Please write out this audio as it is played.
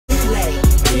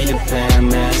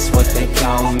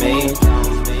call me.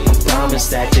 Promise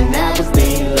that you'll never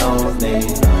be lonely.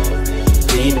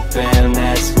 Peter Pan,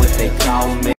 that's what they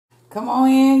call me. Come on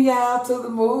in, y'all, to the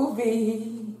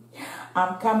movie.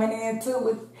 I'm coming into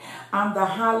it. I'm the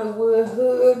Hollywood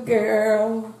hood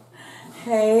girl.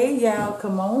 Hey, y'all,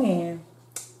 come on in.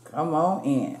 Come on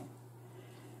in.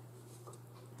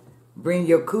 Bring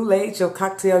your Kool-Aid, your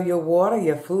cocktail, your water,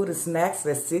 your food and snacks.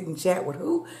 Let's sit and chat with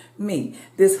who? Me,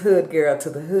 this hood girl to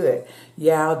the hood.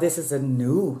 Y'all, this is a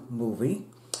new movie.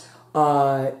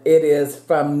 It is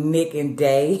from Nic and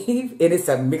Dave. It is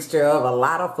a mixture of a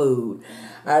lot of food.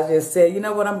 I just said, you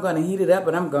know what, I'm going to heat it up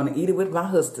and I'm going to eat it with my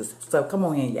hustlers. So come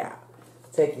on in, y'all.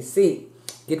 Take your seat.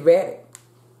 Get ready.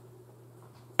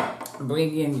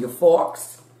 Bring in your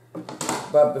forks.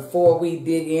 But before we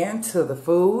dig into the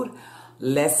food,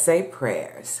 let's say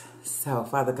prayers. So,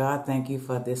 Father God, thank you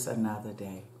for this another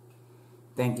day.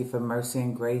 Thank you for mercy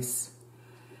and grace.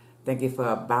 Thank you for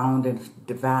abounding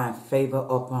divine favor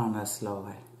upon us,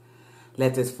 Lord.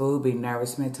 Let this food be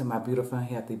nourishment to my beautiful and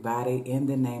healthy body. In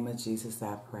the name of Jesus,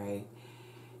 I pray.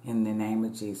 In the name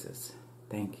of Jesus.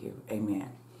 Thank you. Amen.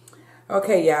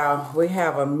 Okay, y'all. We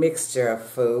have a mixture of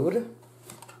food.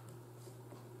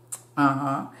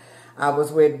 I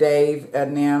was with Dave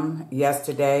and them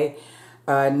yesterday.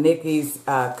 Nikki's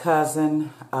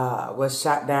cousin was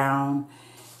shot down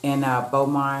in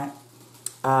Beaumont.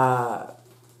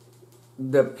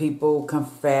 The people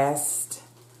confessed.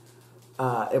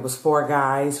 It was 4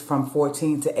 guys from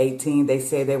 14 to 18. They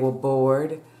said they were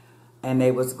bored and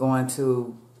they was going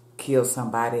to kill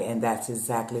somebody, and that's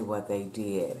exactly what they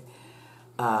did.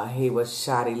 He was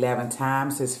shot 11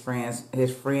 times. His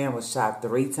friend was shot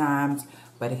 3 times,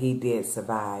 but he did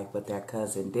survive, but their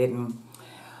cousin didn't.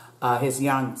 His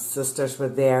young sisters were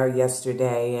there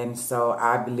yesterday, and so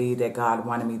I believe that God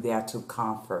wanted me there to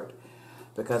comfort,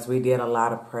 because we did a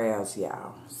lot of prayers,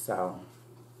 y'all. So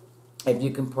if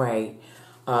you can pray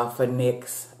for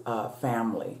Nick's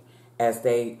family as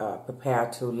they prepare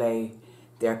to lay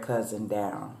their cousin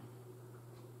down.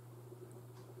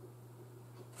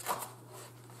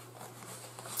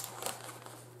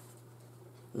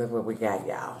 Look what we got,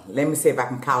 y'all. Let me see if I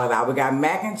can call it out. We got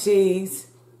mac and cheese.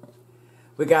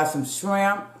 We got some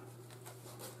shrimp.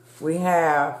 We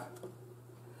have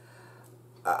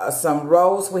some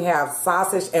roast. We have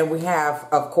sausage. And we have,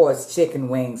 of course, chicken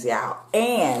wings, y'all.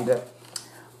 And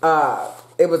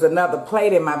it was another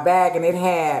plate in my bag. And it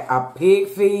had a pig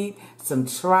feet, some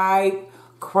tripe,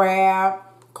 crab,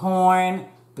 corn,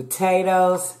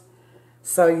 potatoes.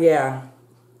 So, yeah.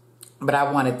 But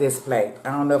I wanted this plate. I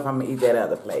don't know if I'm going to eat that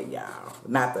other plate, y'all.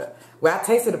 Well, I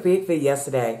tasted the pig feet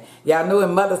yesterday. Y'all knew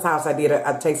in Mother's house I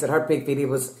tasted her pig feet. It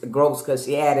was gross because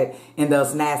she had it in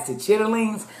those nasty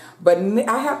chitterlings. But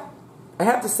I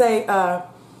have to say,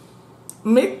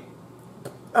 Nick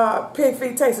pig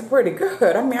feet tasted pretty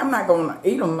good. I mean, I'm not going to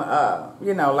eat them,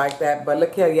 you know, like that. But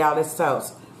look here, y'all, this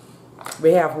toast.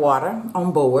 We have water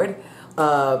on board.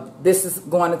 This is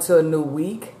going into a new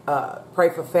week. Pray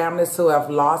for families who have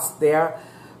lost their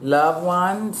loved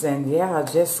ones. And yeah,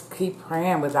 just keep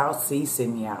praying without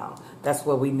ceasing, y'all. That's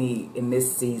what we need in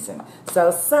this season.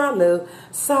 So salud,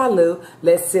 salud.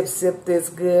 Let's sip this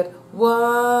good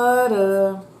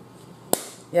water.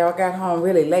 Y'all got home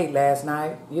really late last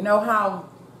night. You know how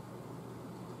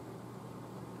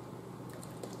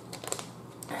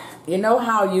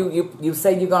you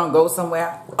say you're going to go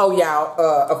somewhere? Oh, y'all,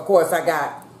 of course, I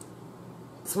got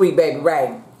Sweet Baby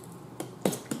Ray.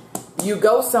 You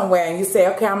go somewhere and you say,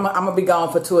 okay, I'm going to be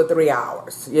gone for 2 or 3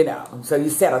 hours, you know. So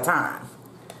you set a time.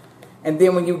 And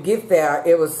then when you get there,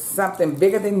 it was something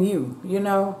bigger than you, you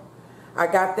know. I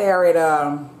got there at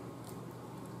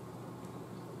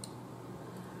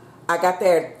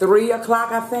 3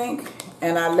 o'clock, I think.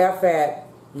 And I left at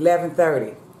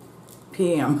 11:30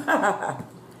 p.m.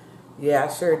 Yeah, I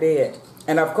sure did.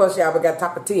 And of course, y'all, we got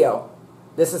Tapatio.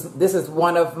 This is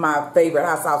one of my favorite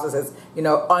hot sauces, you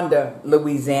know, under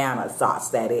Louisiana sauce,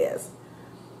 that is.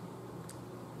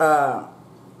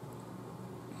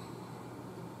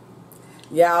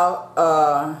 Y'all,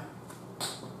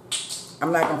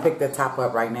 I'm not going to pick the top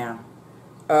up right now.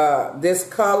 This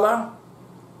color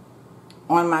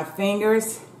on my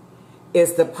fingers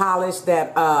is the polish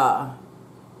that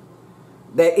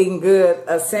Eating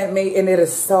Good sent me, and it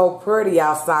is so pretty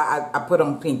outside. I put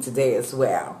on pink today as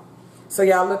well. So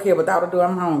y'all look here, without ado,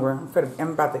 I'm hungry.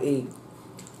 I'm about to eat.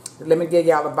 Let me give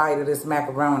y'all a bite of this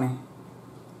macaroni.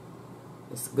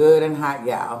 It's good and hot,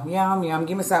 y'all. Yum, yum.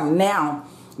 Give me something. Now,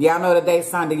 y'all know today's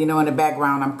Sunday, you know, in the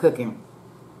background I'm cooking.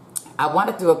 I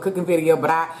want to do a cooking video,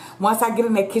 but once I get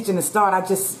in that kitchen and start, I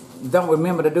just don't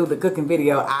remember to do the cooking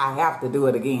video, I have to do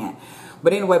it again.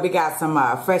 But anyway, we got some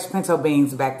fresh pinto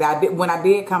beans back there. When I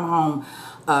did come home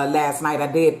last night, I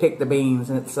did pick the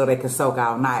beans so they could soak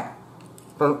all night.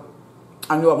 But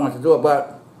I knew I wanted to do it,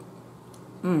 but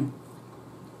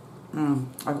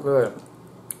that's good.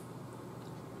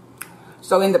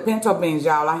 So in the pinto beans,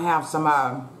 y'all, I have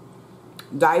some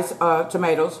diced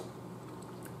tomatoes,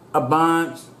 a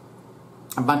bunch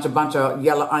of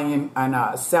yellow onion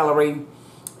and celery,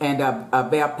 and a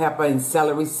bell pepper and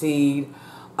celery seed,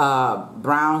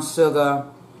 brown sugar,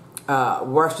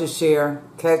 Worcestershire,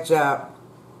 ketchup,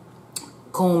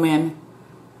 cumin,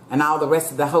 and all the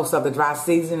rest of the host of the dry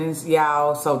seasonings,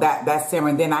 y'all. So that's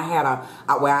simmering. Then I had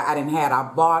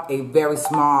I bought a very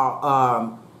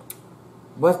small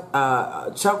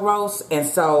chuck roast, and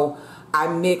so I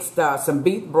mixed some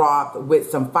beef broth with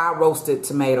some fire roasted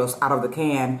tomatoes out of the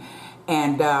can,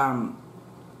 and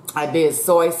I did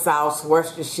soy sauce,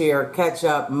 Worcestershire,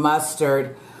 ketchup,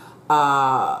 mustard. Did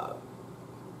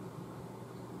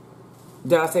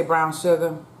I say brown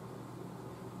sugar?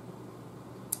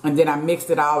 And then I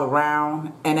mixed it all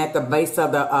around, and at the base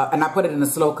of the, and I put it in the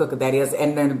slow cooker, that is,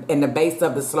 and then in the base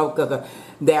of the slow cooker,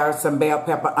 there are some bell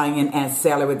pepper, onion, and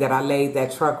celery that I laid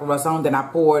that truck roast on. Then I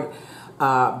poured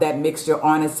that mixture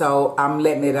on it, so I'm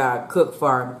letting it cook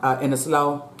for, in the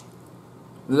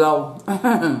low,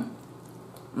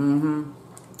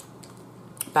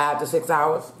 5 to 6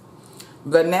 hours.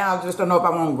 But now I just don't know if I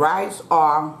want rice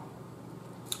or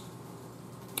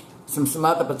some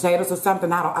smothered potatoes or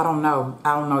something. I don't know.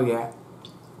 I don't know yet.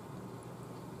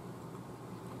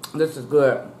 This is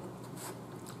good.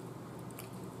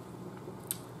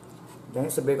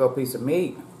 That's a big old piece of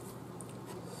meat.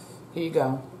 Here you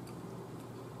go.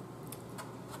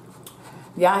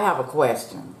 Yeah, I have a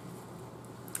question.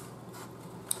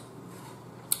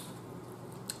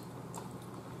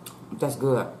 That's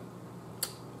good.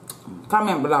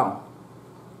 Comment below.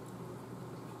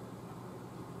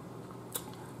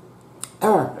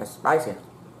 Oh, that's spicy.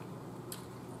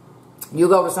 You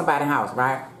go to somebody's house,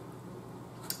 right?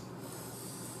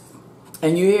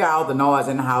 And you hear all the noise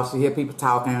in the house. You hear people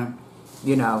talking,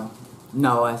 you know,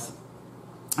 noise.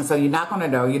 And so you knock on the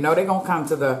door. You know they're going to come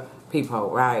to the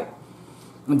peephole, right?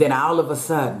 And then all of a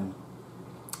sudden,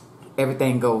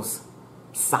 everything goes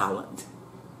silent.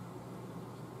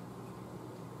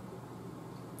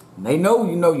 And they know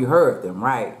you heard them,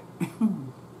 right?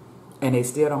 And they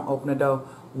still don't open the door.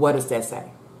 What does that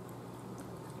say?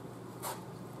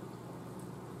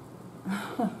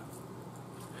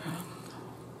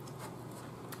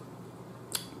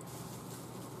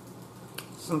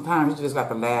 Sometimes you just got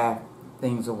to laugh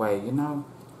things away, you know?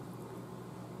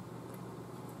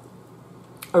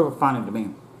 It was funny to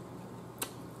me.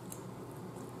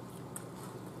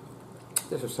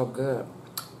 This is so good.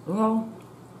 You know?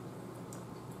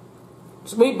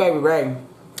 Sweet Baby Ray.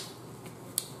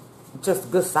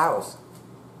 Just good sauce.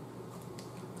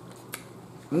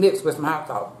 Mixed with some hot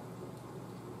sauce.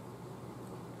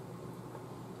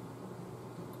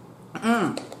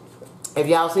 If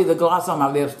y'all see the gloss on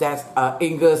my lips, that's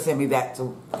Eating Good sent me that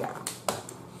too. Yeah.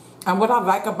 And what I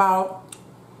like about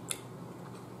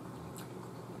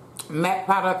MAC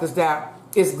product is that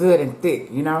it's good and thick,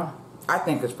 you know? I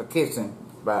think it's for kitchen,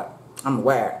 but I'm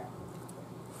aware.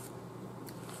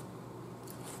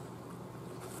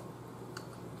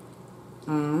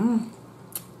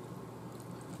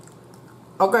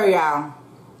 Okay, y'all.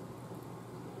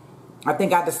 I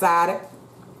think I decided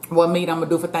what meat I'm going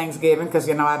to do for Thanksgiving, because,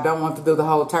 you know, I don't want to do the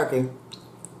whole turkey.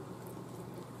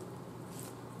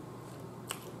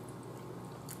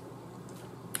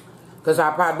 Because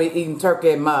I'll probably be eating turkey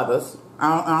at Mother's.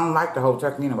 I don't like the whole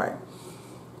turkey anyway.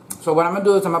 So what I'm going to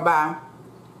do is I'm going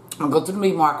to go to the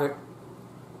meat market.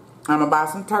 I'm going to buy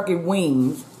some turkey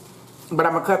wings. But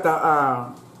I'm going to cut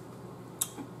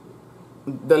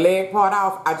the leg part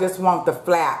off. I just want the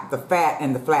fat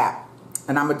and the flap.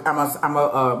 And I'm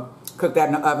gonna cook that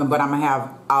in the oven, but I'm gonna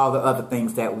have all the other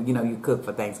things that, you know, you cook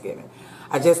for Thanksgiving.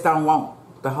 I just don't want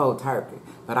the whole turkey.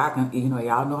 But I can, you know,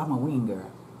 y'all know I'm a wing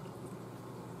girl.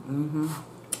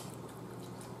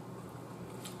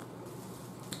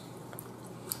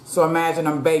 So imagine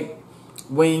them baked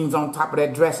wings on top of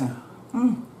that dressing.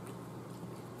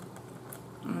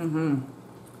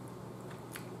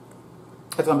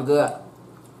 It's gonna be good.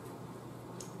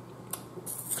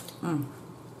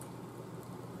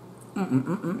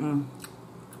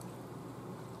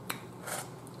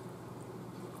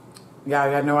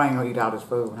 Y'all know I ain't gonna eat all this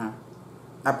food, huh?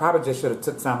 I probably just should have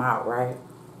took some out, right?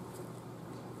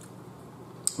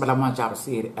 But I want y'all to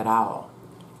see it at all.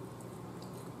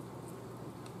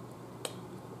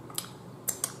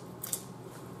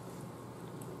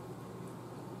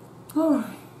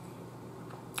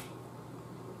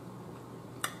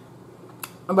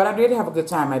 But I did have a good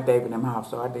time at David and them house,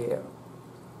 so I did.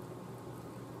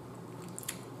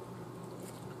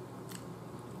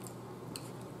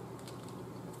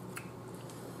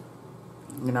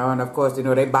 You know, and of course, you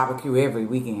know, they barbecue every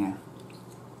weekend.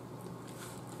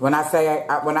 When I say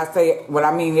what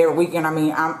I mean every weekend, I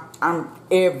mean I'm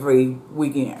every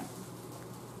weekend.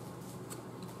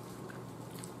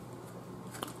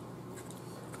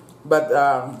 But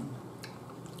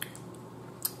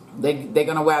they're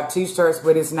gonna wear T-shirts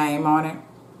with his name on it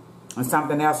and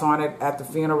something else on it at the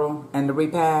funeral and the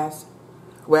repast.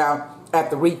 Well, at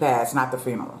the repast, not the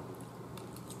funeral.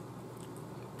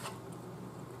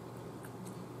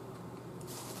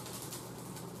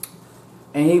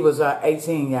 And he was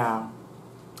 18, y'all,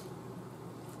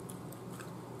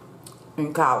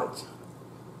 in college.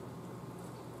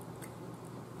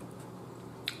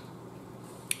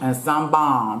 And some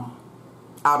bum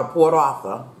out of Port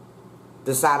Arthur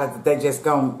decided that they just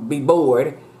gonna be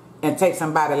bored and take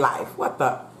somebody's life. What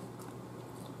the?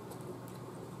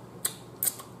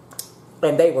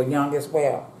 And they were young as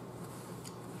well.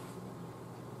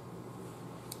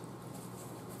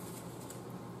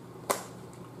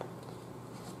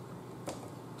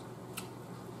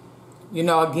 You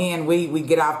know, again, we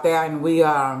get out there and we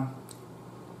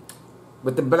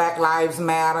with the Black Lives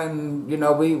Matter, and you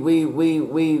know, we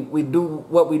do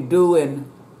what we do,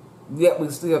 and yet we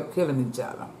still killing each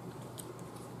other.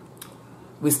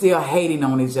 We still hating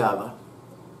on each other.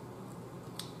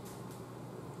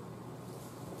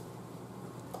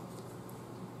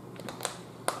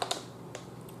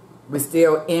 We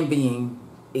still envying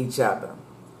each other.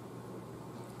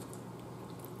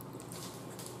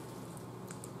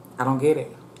 I don't get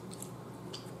it.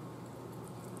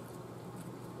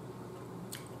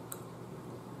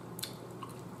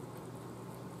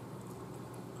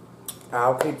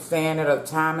 I'll keep saying it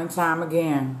time and time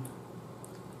again.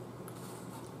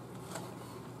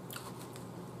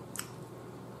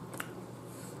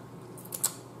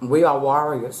 We are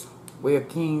warriors. We are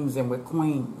kings and we're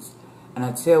queens. And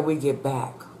until we get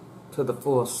back to the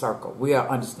full circle, we'll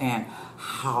understand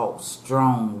how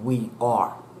strong we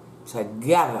are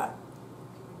together.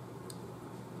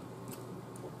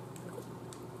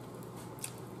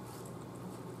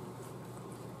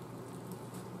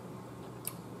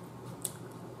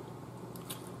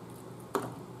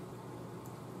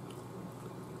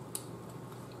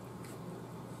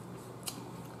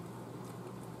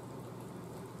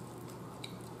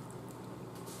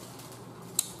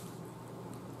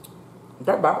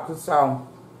 That barbecue so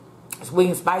sweet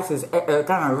and spicy,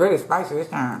 kind of really spicy this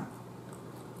time.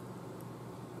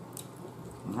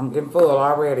 I'm getting full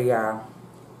already, y'all.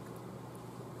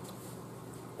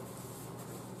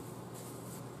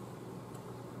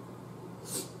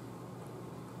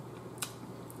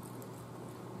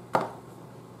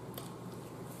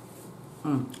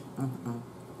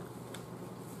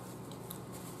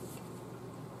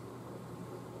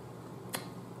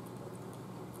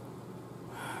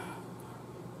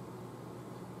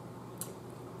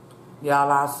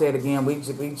 Y'all, I'll say it again, we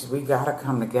gotta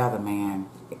come together, man,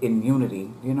 in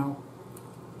unity, you know?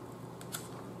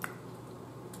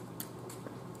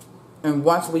 And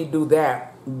once we do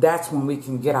that, that's when we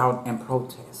can get out and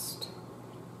protest.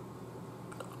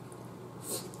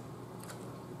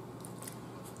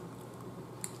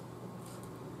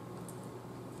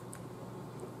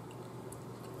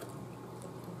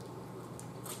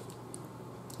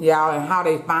 Y'all, and how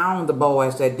they found the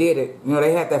boys that did it. You know,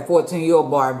 they had that 14-year-old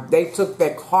boy. They took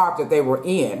that car that they were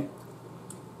in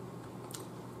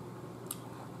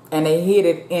and they hid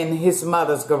it in his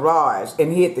mother's garage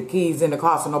and hid the keys in the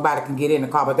car so nobody can get in the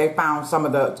car. But they found some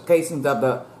of the casings of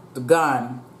the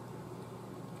gun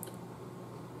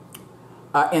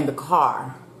in the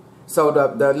car. So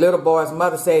the little boy's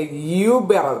mother said, you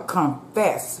better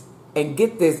confess and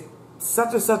get this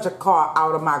such and such a car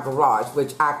out of my garage,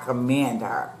 which I commend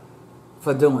her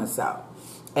for doing so.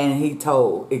 And he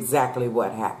told exactly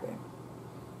what happened.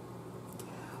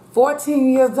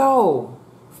 14 years old.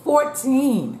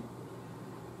 14.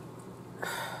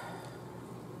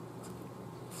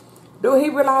 Do he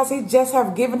realize he just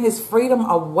have given his freedom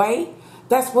away?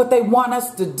 That's what they want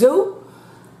us to do?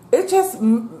 It just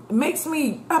makes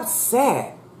me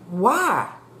upset.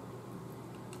 Why?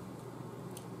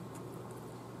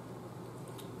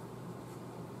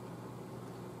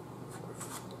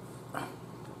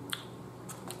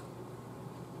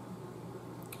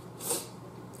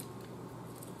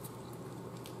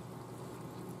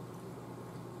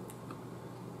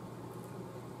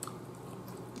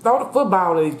 Throw the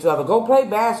football at each other. Go play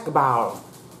basketball.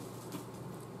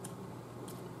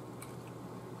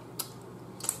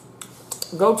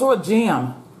 Go to a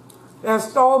gym.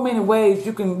 There's so many ways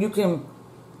you can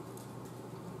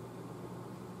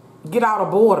get out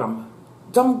of boredom.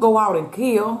 Don't go out and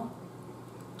kill.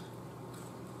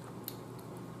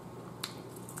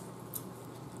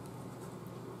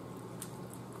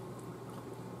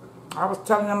 I was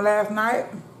telling them last night,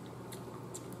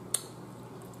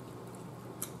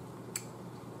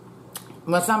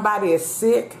 when somebody is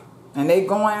sick and they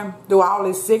going through all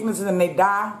these sicknesses and they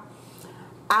die,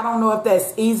 I don't know if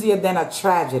that's easier than a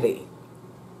tragedy.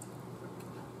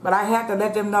 But I have to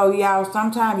let them know, y'all,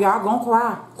 sometimes y'all gonna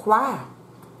cry. Cry.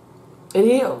 It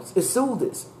heals. It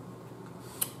soothes.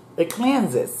 It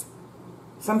cleanses.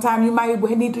 Sometimes you might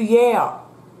need to yell.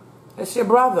 It's your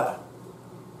brother.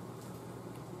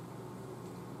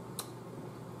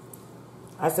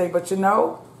 I say, but you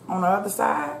know, on the other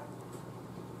side,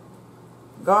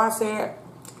 God said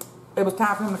it was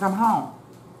time for him to come home.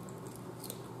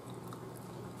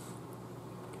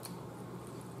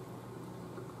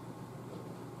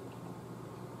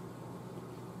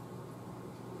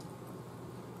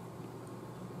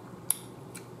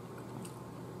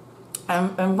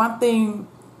 And one thing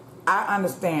I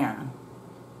understand,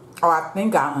 or I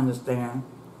think I understand,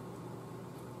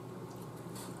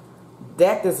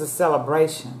 death is a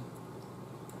celebration.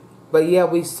 But yeah,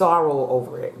 we sorrow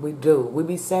over it. We do. We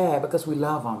be sad because we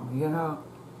love them, you know.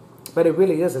 But it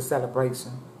really is a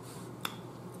celebration.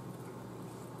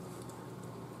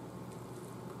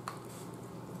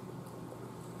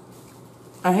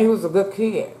 And he was a good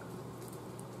kid.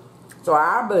 So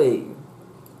I believe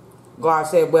God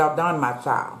said, well done, my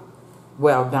child.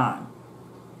 Well done.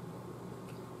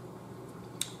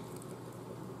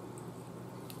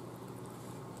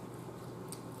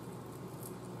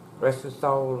 Rest his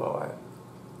soul, Lord.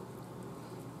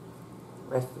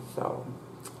 Rest his soul.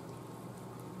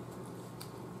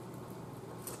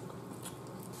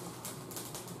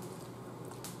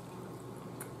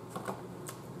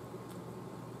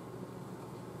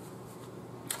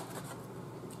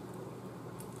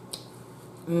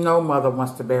 No mother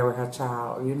wants to bury her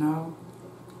child, you know.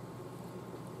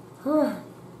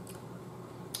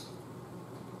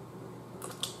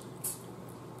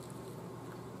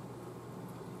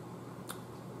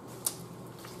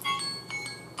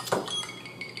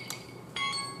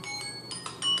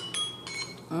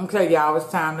 Okay, y'all,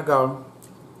 it's time to go.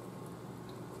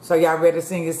 So y'all ready to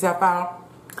sing yourself out?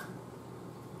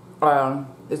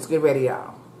 Let's get ready,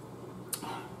 y'all.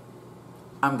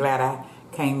 I'm glad I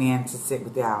came in to sit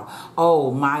with y'all.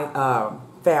 Oh, my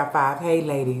Fab Five. Hey,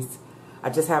 ladies. I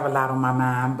just have a lot on my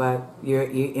mind, but you're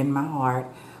in my heart.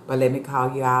 But let me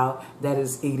call you out. That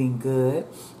is Eating Good.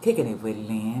 Kicking It with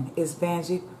Lynn. It's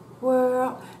Vanjie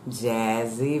World.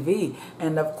 Jazzy V.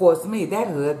 And, of course, me. That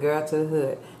hood girl to the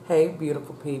hood. Hey,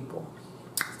 beautiful people.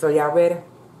 So, y'all ready?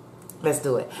 Let's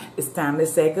do it. It's time to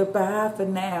say goodbye for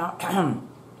now.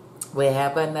 We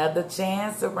have another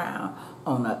chance around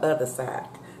on the other side.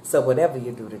 So whatever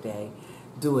you do today,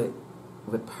 do it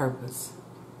with purpose.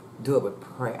 Do it with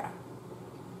prayer.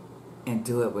 And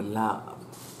do it with love.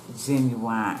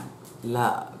 Genuine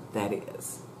love, that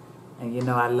is. And you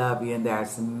know I love you and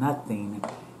there's nothing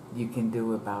you can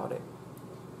do about it.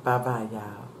 Bye-bye,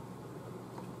 y'all.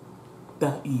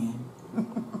 The end.